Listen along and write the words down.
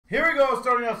Here we go,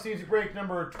 starting off CNC break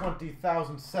number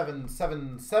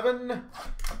 20,777.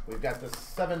 We've got the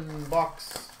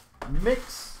 7-box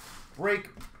mix break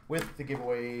with the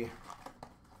giveaway.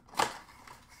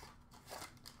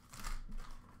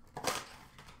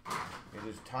 It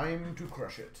is time to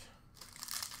crush it.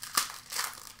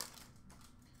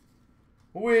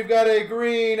 We've got a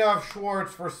green of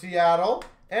Schwartz for Seattle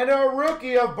and a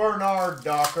rookie of Bernard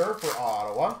Docker for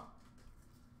Ottawa.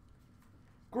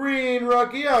 Green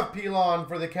rookie of Pilon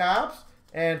for the Caps.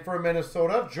 And for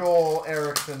Minnesota, Joel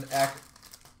Eriksson Ek.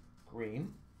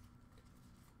 Green.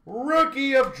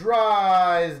 Rookie of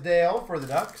Drysdale for the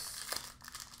Ducks.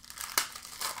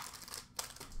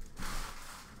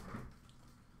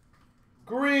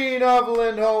 Green of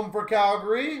Lindholm for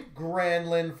Calgary.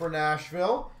 Granlund for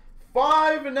Nashville.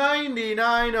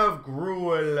 $5.99 of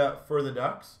Gruel for the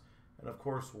Ducks. And of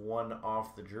course, one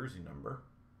off the jersey number.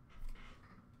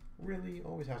 Really,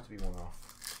 always has to be one off.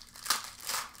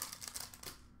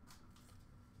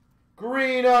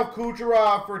 Green of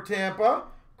Kucherov for Tampa.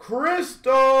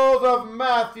 Crystals of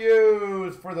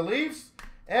Matthews for the Leafs.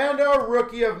 And a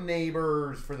rookie of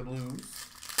Neighbors for the Blues.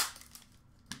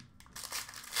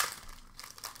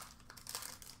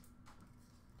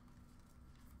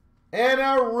 And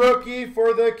a rookie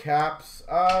for the Caps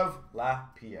of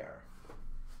Lapierre.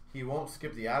 He won't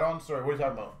skip the add-on. Sorry, what are you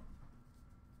talking about?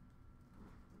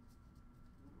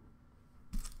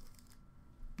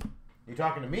 You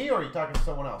talking to me or are you talking to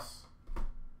someone else?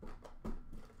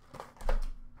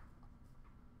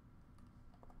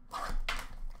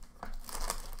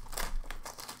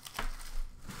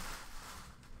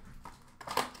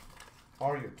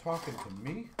 Are you talking to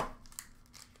me?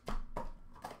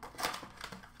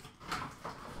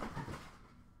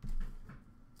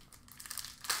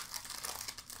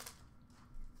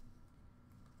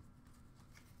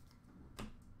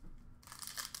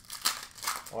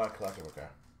 Oh, I collected, okay.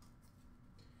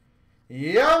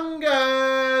 Young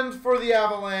Guns for the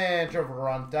Avalanche of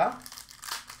Ranta.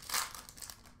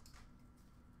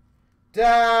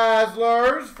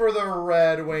 Dazzlers for the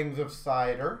Red Wings of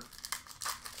Cider.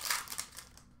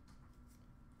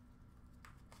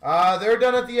 They're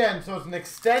done at the end, so it's an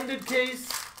extended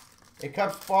case, a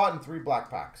cup spot, and 3 black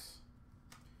packs.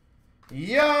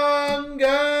 Young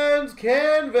Guns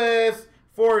Canvas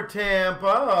for Tampa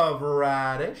of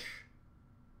Radish.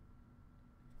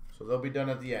 So they'll be done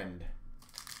at the end.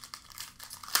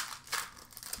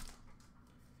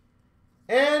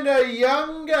 And a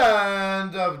Young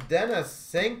Guns of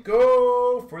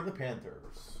Denisenko for the Panthers.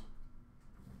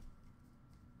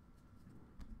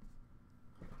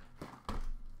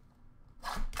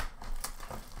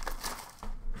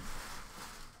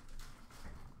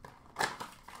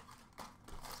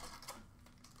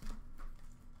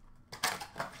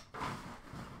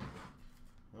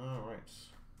 All right.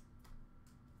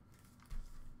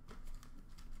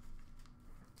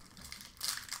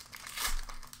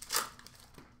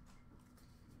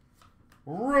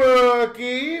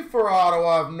 Rookie for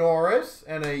Ottawa of Norris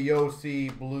and a Yossi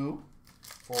Blue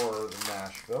for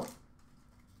Nashville.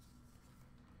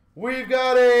 We've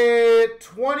got a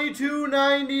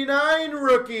 $22.99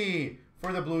 rookie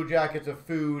for the Blue Jackets of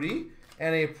Foodie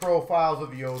and a Profiles of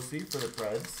Yossi for the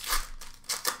Preds.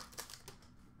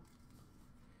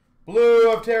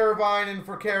 Blue of Teravainen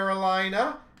for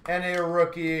Carolina and a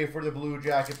rookie for the Blue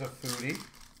Jackets of Foodie.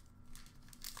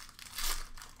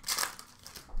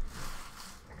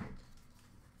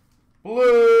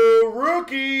 Blue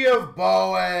rookie of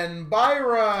Bowen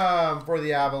Byram for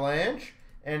the Avalanche.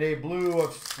 And a blue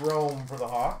of Strome for the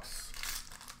Hawks.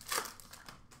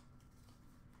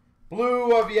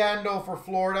 Blue of Yandel for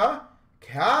Florida.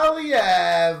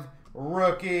 Kaliev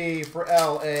rookie for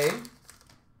LA.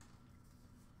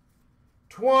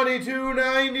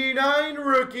 $22.99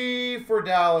 rookie for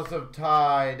Dallas of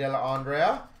Ty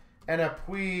Dellandrea. And a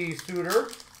Pui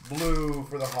Suter blue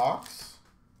for the Hawks.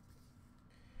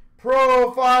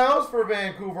 Profiles for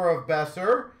Vancouver of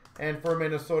Besser. And for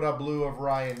Minnesota, blue of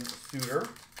Ryan Suter.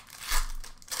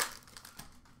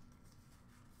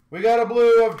 We got a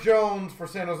blue of Jones for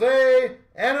San Jose.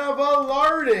 And a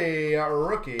Velarde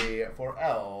rookie for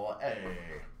LA.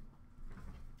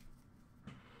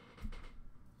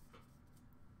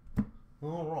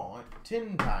 All right,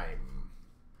 tin time.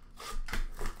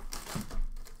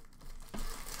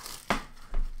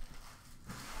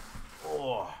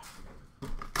 Oh.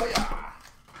 Hiya.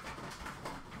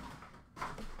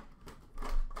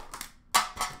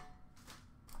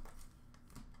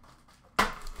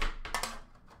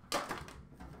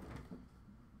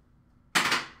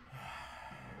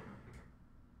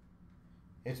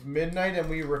 It's midnight and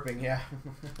we ripping, yeah.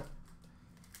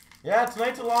 Yeah,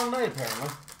 tonight's a long night apparently.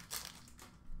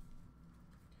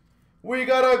 We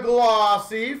got a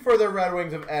glossy for the Red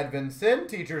Wings of Edvinsson.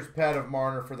 Teacher's pet of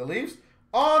Marner for the Leafs.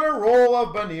 On a roll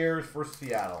of Beniers for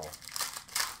Seattle.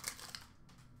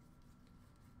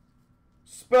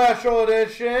 Special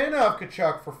edition of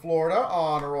Tkachuk for Florida.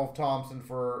 On a roll of Thompson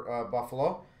for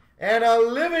Buffalo. And a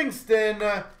Livingston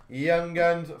Young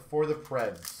Guns for the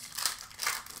Preds.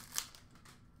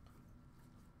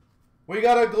 We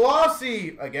got a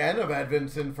glossy, again, of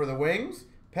Edvinsson for the Wings.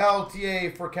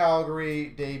 Peltier for Calgary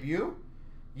debut.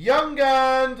 Young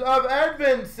Guns of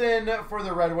Edvinsson for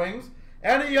the Red Wings.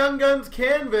 And a Young Guns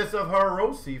canvas of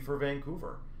Hirose for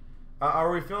Vancouver.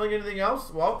 Are we filling anything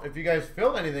else? Well, if you guys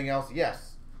fill anything else,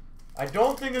 yes. I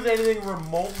don't think there's anything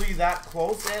remotely that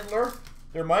close, Antler.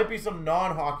 There might be some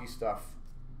non-hockey stuff.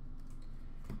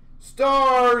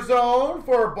 Star Zone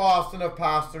for Boston of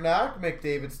Pasternak.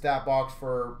 McDavid stat box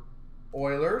for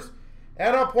Oilers.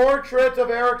 And a portrait of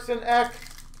Eriksson Ek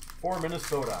for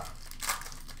Minnesota.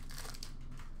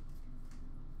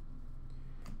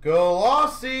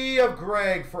 Glossy of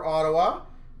Greg for Ottawa.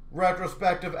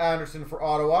 Retrospective Anderson for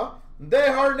Ottawa.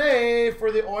 Desharnais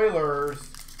for the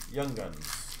Oilers. Young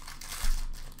Guns.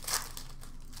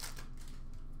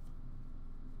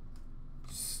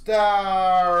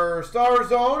 Star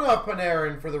Zone of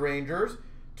Panarin for the Rangers.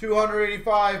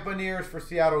 285 Beniers for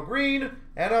Seattle Green.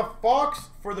 And a Fox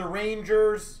for the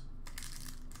Rangers.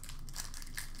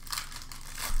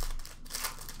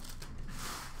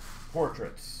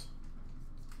 Portraits.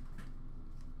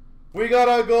 We got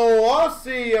a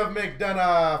glossy of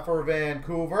McDonough for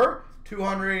Vancouver.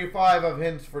 285 of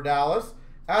Hintz for Dallas.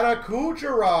 And a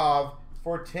Kucherov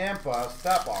for Tampa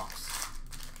stat box.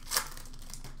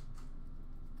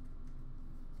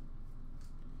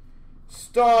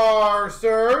 Star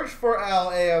Surge for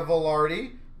LA of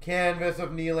Velarde. Canvas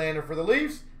of Nylander for the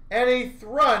Leafs. And a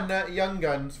Thrun Young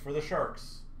Guns for the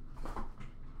Sharks.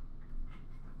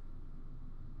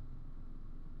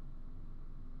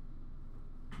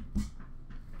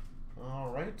 All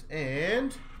right,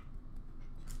 and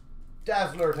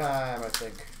Dazzler time, I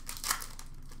think.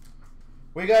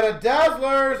 We got a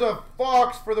Dazzlers of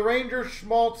Fox for the Rangers,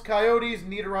 Schmaltz, Coyotes,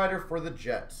 Niederreiter for the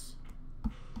Jets.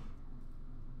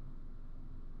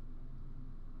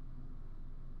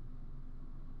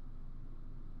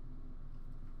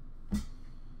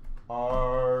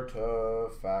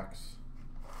 Artifacts.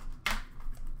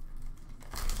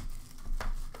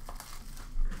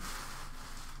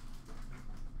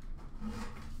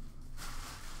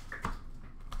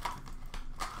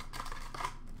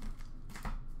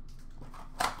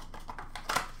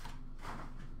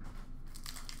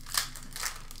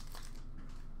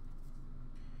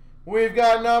 We've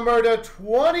got number to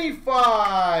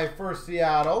 25 for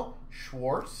Seattle,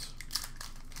 Schwartz.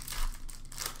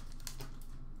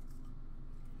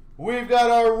 We've got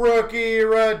a rookie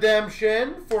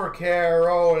redemption for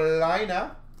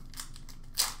Carolina.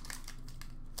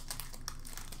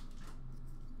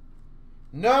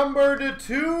 Number to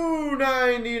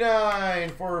 299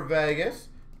 for Vegas,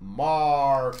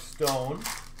 Mark Stone.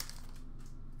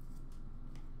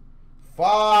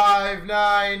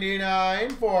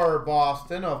 $5.99 for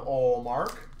Boston of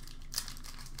Olmark.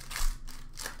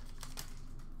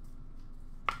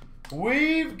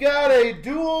 We've got a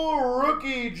dual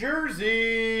rookie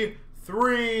jersey,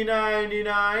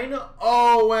 $3.99,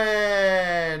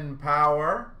 Owen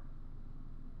Power.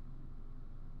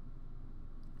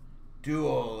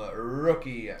 Dual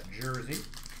rookie jersey,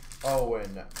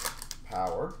 Owen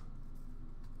Power.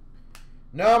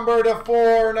 Number to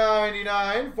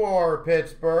 499 for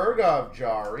Pittsburgh of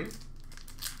Jari.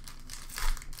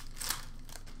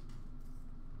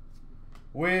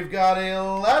 We've got a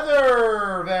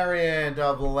leather variant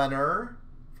of Leonard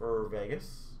for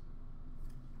Vegas.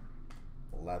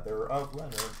 Leather of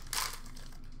Leonard.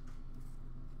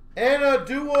 And a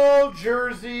dual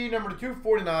jersey, number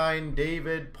 249,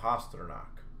 David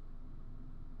Pasternak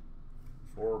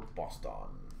for Boston.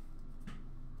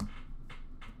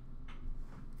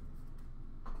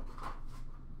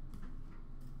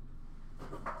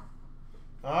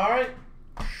 All right,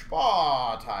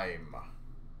 spa time.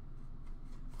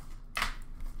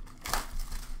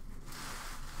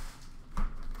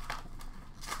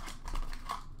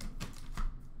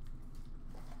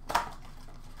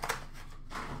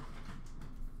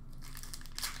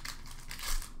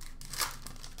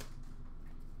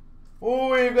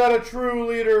 We've got a True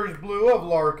Leaders Blue of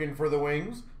Larkin for the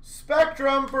Wings.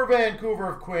 Spectrum for Vancouver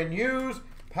of Quinn Hughes.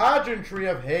 Pageantry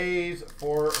of Hayes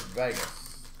for Vegas.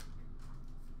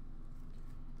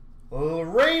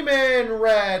 Raymond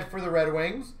Red for the Red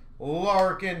Wings.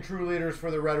 Larkin True Leaders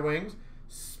for the Red Wings.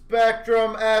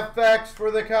 Spectrum FX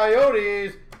for the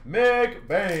Coyotes.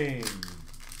 McBain.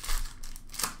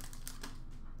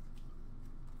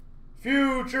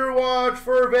 Future watch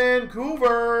for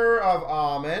Vancouver of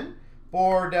Amen.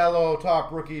 Bordello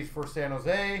top rookies for San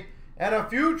Jose. And a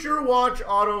future watch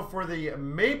auto for the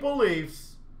Maple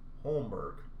Leafs,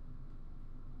 Holmberg.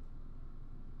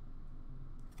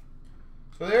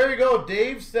 So there you go.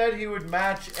 Dave said he would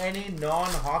match any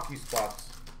non-hockey spots,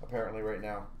 apparently, right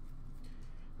now.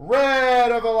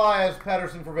 Red of Elias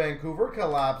Pettersson for Vancouver.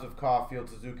 Collabs of Caulfield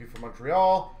Suzuki for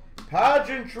Montreal.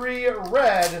 Pageantry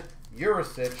red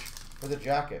Urisic for the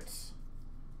Jackets.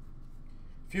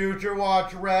 Future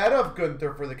watch red of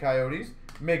Gunther for the Coyotes.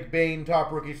 McBain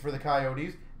top rookies for the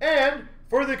Coyotes. And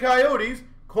for the Coyotes,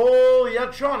 Cole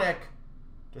Yachonek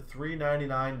to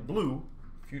 $3.99 blue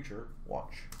future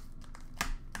watch.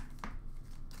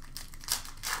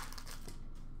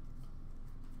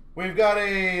 We've got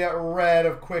a red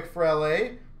of Quick for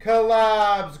LA.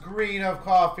 Collabs green of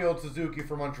Caulfield Suzuki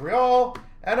for Montreal.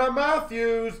 And a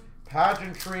Matthews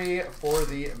pageantry for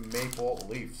the Maple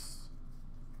Leafs.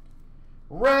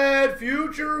 Red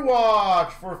future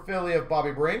watch for Philly of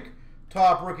Bobby Brink.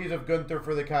 Top rookies of Gunther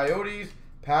for the Coyotes.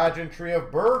 Pageantry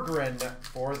of Berggren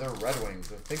for the Red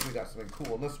Wings. I think we got something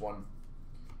cool in this one.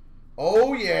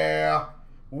 Oh yeah,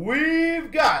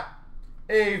 we've got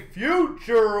a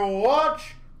future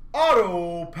watch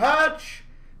auto patch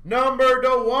numbered to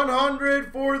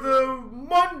 100 for the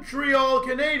Montreal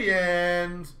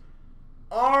Canadiens,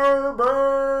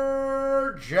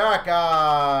 Arbor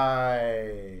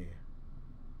Jackeye.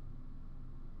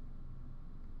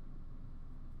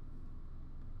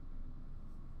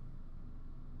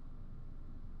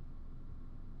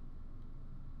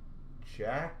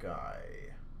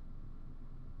 Jackeye.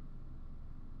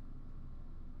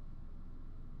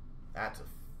 That's a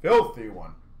filthy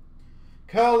one.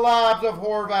 Collabs of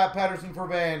Horvat Pettersson for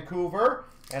Vancouver.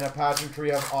 And a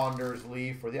pageantry of Anders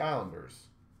Lee for the Islanders.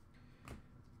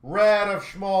 Red of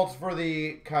Schmaltz for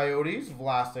the Coyotes.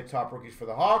 Vlasic top rookies for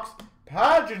the Hawks.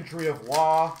 Pageantry of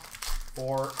Law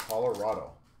for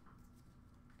Colorado.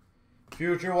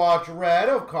 Future watch red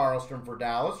of Karlstrom for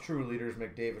Dallas. True leaders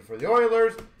McDavid for the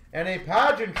Oilers. And a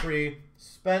pageantry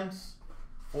Spence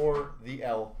for the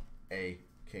LA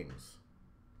Kings.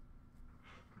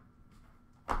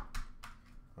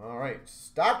 All right,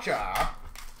 Stacha.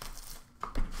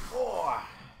 Oh.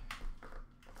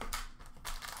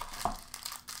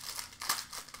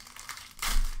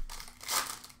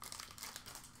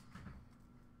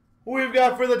 We've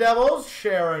got for the Devils,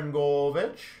 Sharon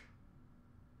Golvich.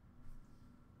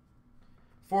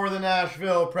 For the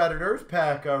Nashville Predators,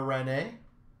 Pekka Rene.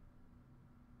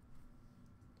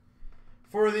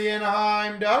 For the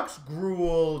Anaheim Ducks,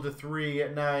 Gruel to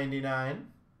 $3.99.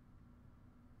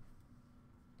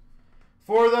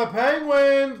 For the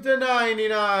Penguins to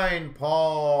 $99,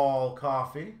 Paul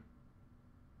Coffey.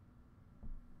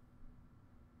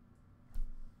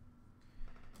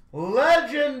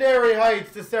 Legendary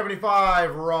Heights to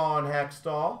 75, Ron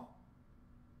Hextall.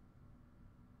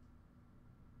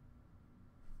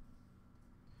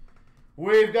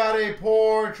 We've got a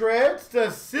Portraits to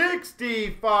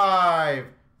 65,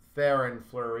 Theron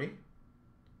Fleury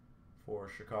for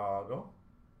Chicago.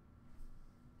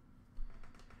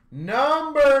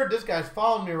 Numbered, this guy's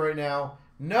following me right now.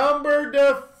 Numbered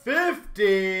to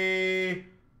 50,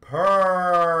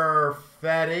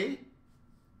 Perfetti.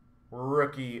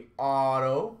 Rookie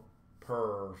auto,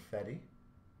 Perfetti.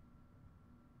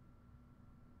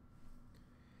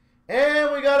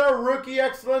 And we got a rookie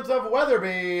excellence of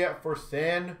Weatherby for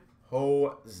San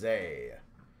Jose.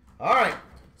 All right,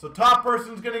 so top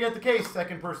person's going to get the case.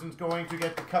 Second person's going to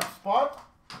get the cup spot.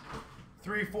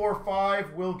 3, 4,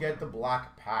 5 will get the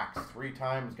black packs. 3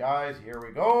 times, guys. Here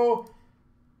we go.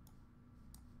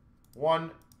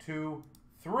 1, 2,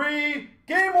 3.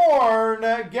 Game worn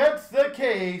gets the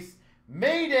case.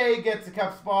 Mayday gets the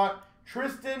cup spot.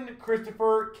 Tristan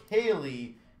Christopher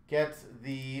Cayley gets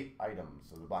the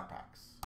items of the black packs.